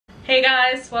Hey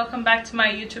guys, welcome back to my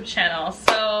YouTube channel.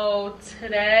 So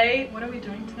today, what are we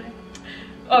doing today?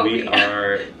 Oh, we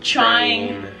are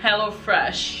trying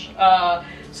Hellofresh.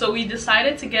 So we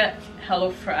decided to get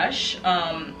Hellofresh.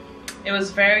 It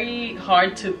was very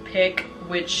hard to pick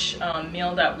which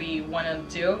meal that we want to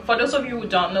do. For those of you who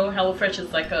don't know, Hellofresh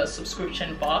is like a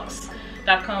subscription box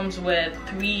that comes with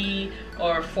 3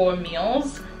 or 4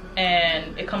 meals,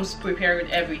 and it comes prepared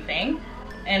with everything.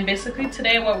 And basically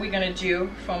today what we're gonna do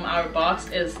from our box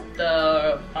is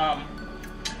the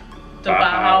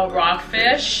Baja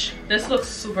Rockfish. This looks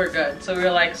super good, so we're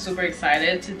like super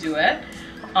excited to do it.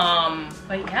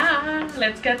 But yeah,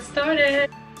 let's get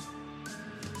started.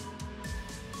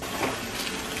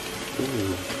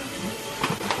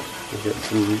 We got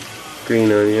some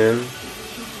green onion,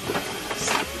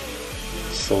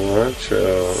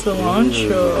 cilantro.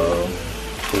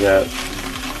 We got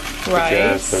Rice.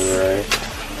 jasmine rice,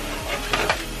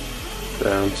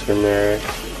 brown turmeric,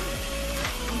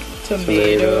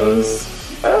 Tomatoes.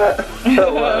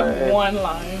 lime, 1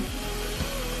 lime.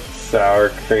 sour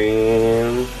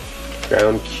cream,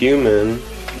 ground cumin,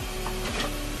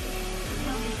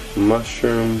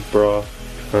 mushroom broth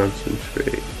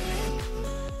concentrate.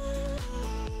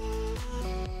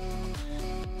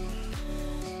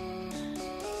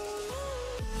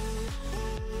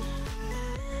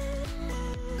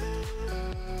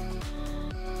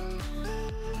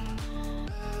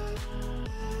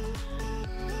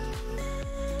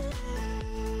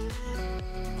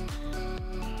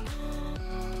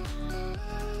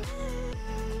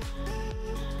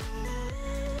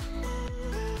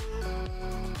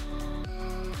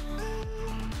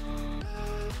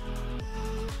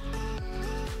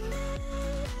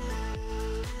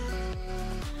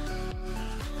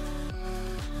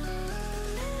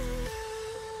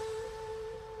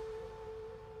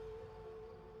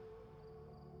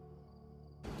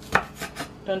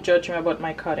 Don't judge me about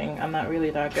my cutting. I'm not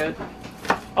really that good.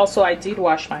 Also, I did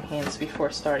wash my hands before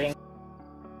starting.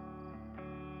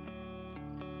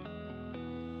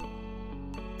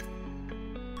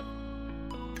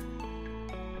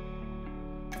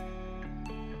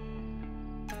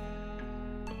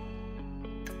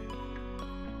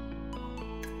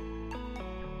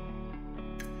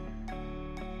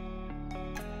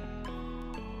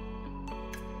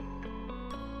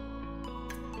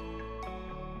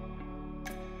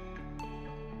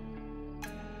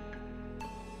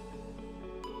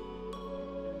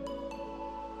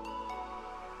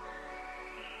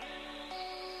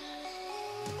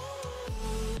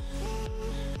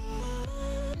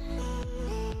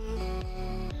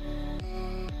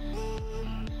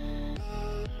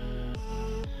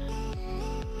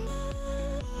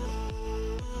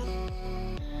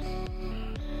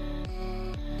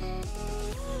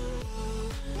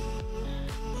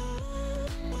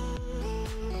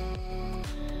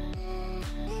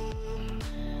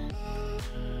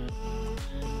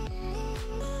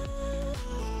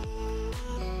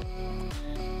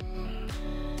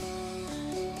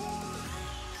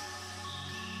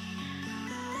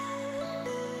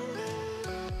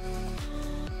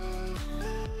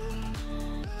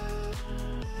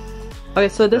 Okay,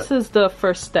 so this is the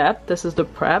first step. This is the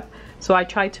prep. So I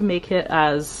tried to make it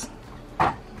as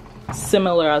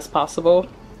similar as possible.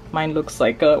 Mine looks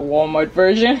like a Walmart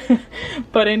version.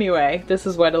 But anyway, this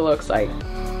is what it looks like.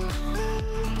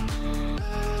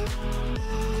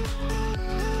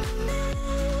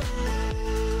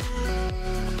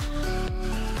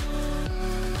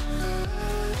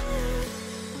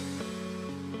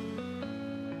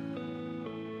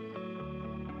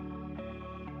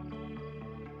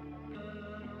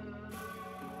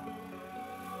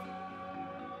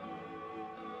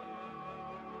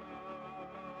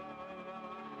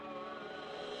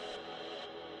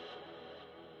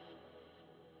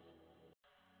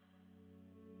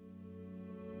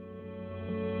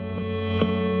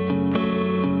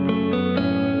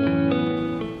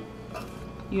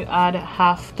 You add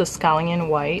half the scallion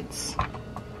whites.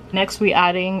 Next, we're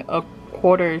adding a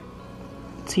 1/4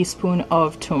 teaspoon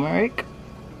of turmeric.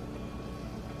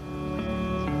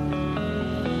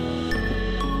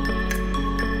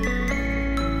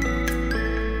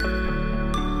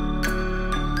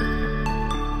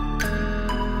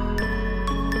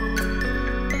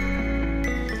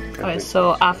 Okay,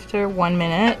 so after 1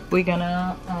 minute, we're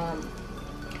gonna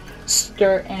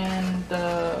stir in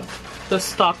the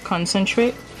stock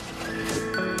concentrate.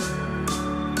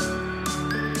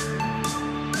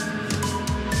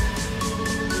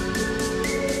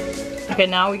 Okay,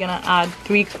 now we're gonna add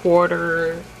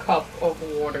 3/4 cup of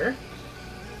water.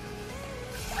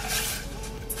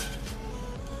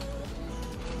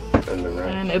 And the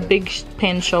And a big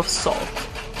pinch of salt.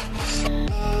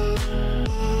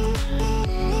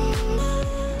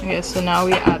 Okay, so now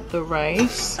we add the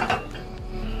rice.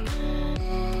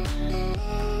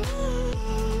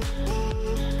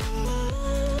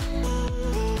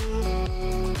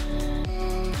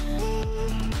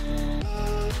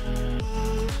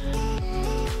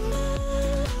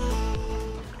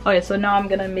 Okay, so now I'm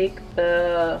gonna make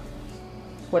the,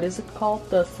 what is it called?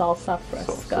 The salsa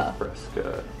fresca. Salsa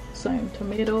fresca. Some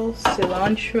tomatoes,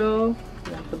 cilantro.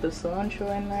 I'm gonna put the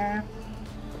cilantro in there.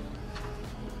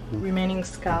 Remaining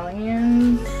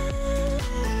scallions.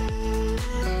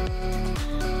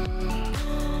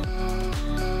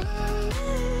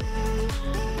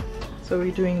 So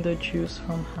we're doing the juice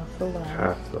from half the lemon.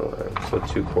 Half the lemon, so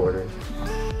 2/4.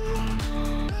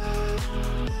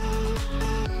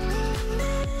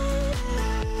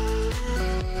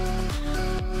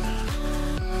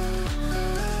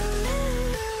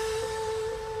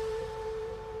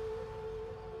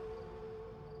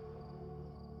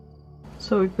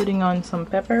 So we're putting on some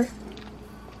pepper.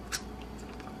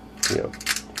 Yep.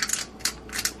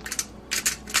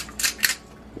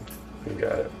 You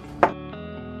got it.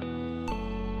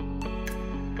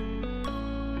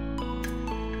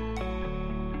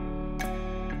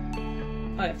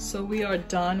 Alright, so we are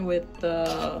done with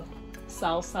the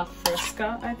salsa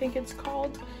fresca, I think it's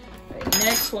called. Right,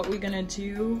 next, what we're gonna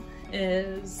do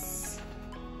is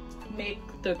make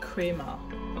the crema.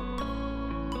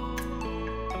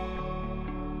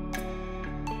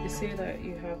 You see that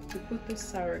you have to put the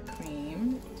sour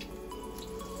cream.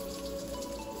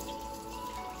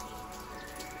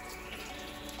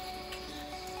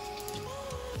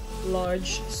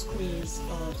 Large squeeze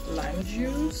of lime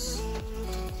juice.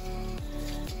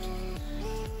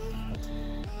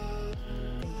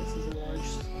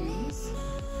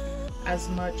 As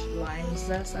much lime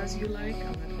zest as you like.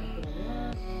 I'm not gonna put a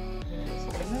lot. Just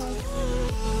enough.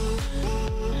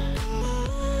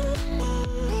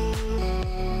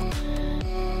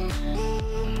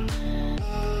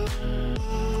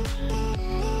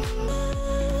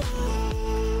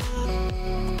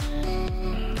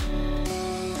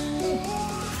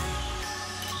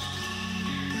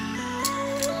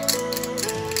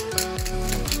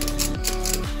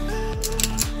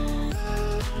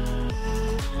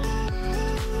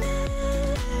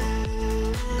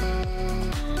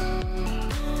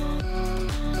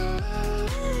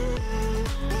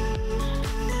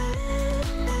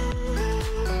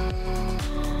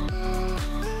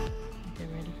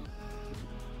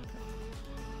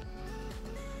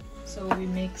 So we're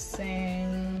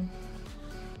mixing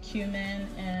cumin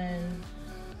and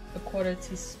a 1/4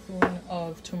 teaspoon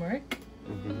of turmeric.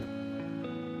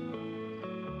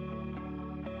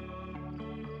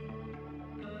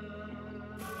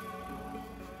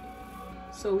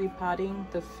 So we're patting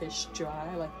the fish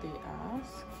dry like they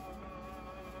ask.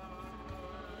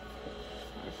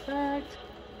 Perfect.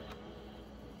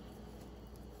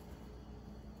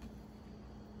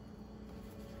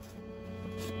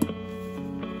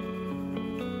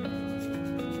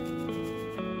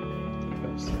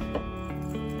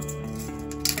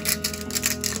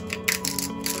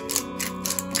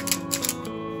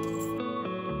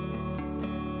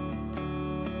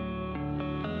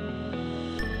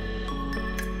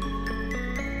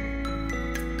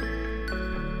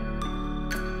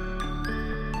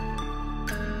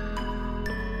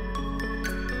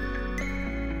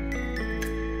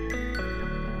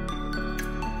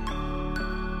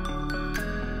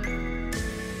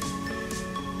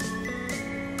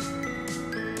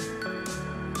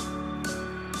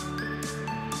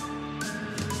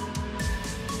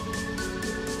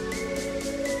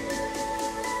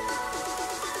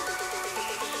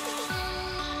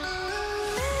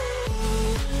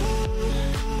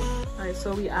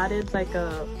 So we added like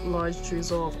a large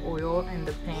drizzle of oil in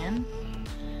the pan.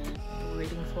 We're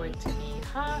waiting for it to be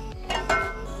hot.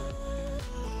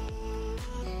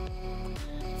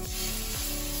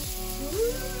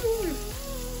 Ooh.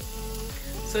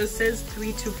 So it says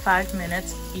 3 to 5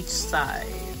 minutes each side.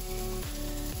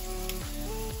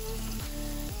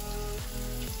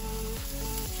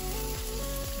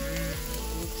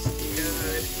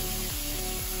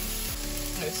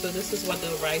 So this is what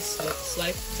the rice looks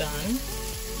like done.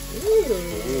 Ooh,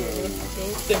 it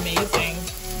looks amazing.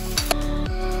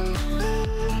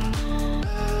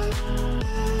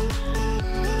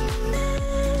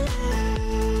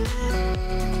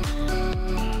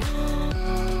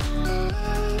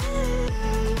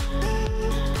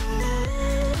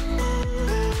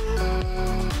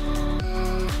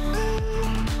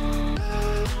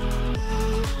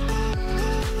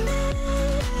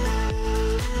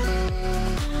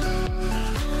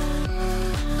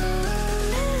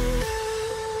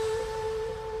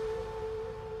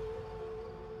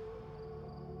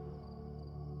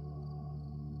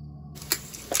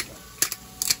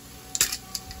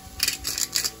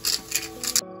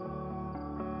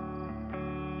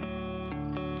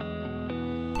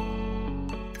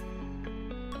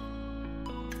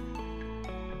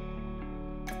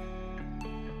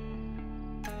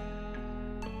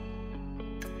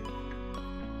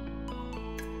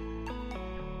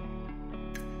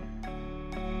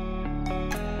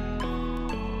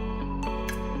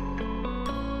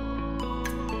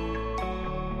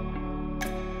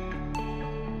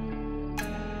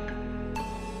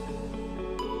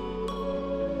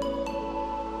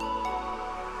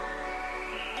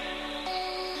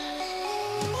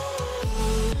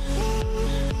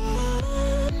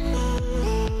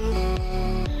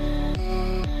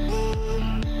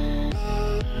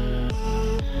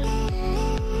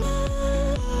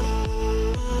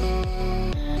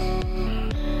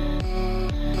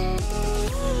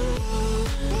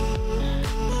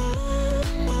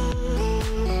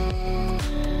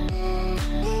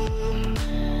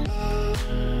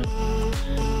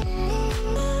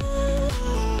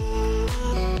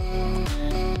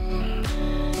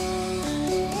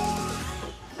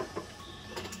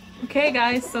 Okay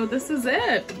guys, so this is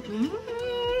it.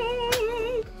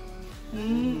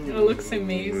 It looks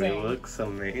amazing. It looks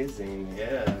amazing,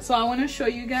 yeah. So I want to show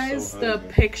you guys the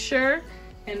hungry. picture,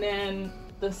 and then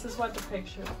this is what the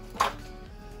picture.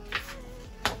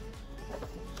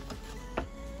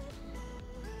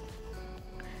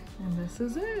 And this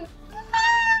is it.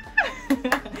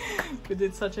 We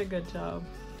did such a good job.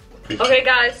 Okay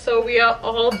guys, so we are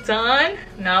all done.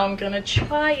 Now I'm gonna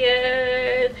try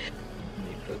it. Let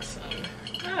me put some.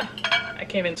 I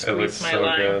can't even squeeze my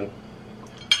lime. Good.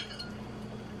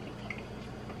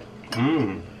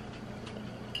 Mmm.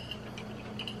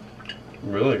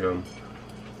 Really good.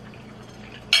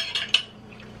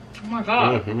 Oh my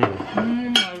god. Oh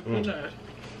my goodness.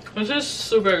 This is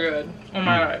super good. Oh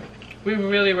my god. We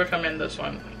really recommend this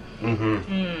one.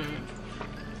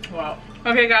 Wow.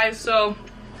 Okay guys, so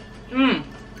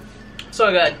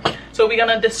so good. So we're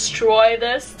gonna destroy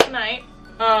this tonight.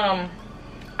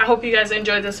 I hope you guys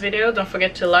enjoyed this video. Don't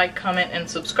forget to like, comment, and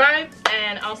subscribe,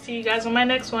 and I'll see you guys on my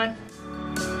next one.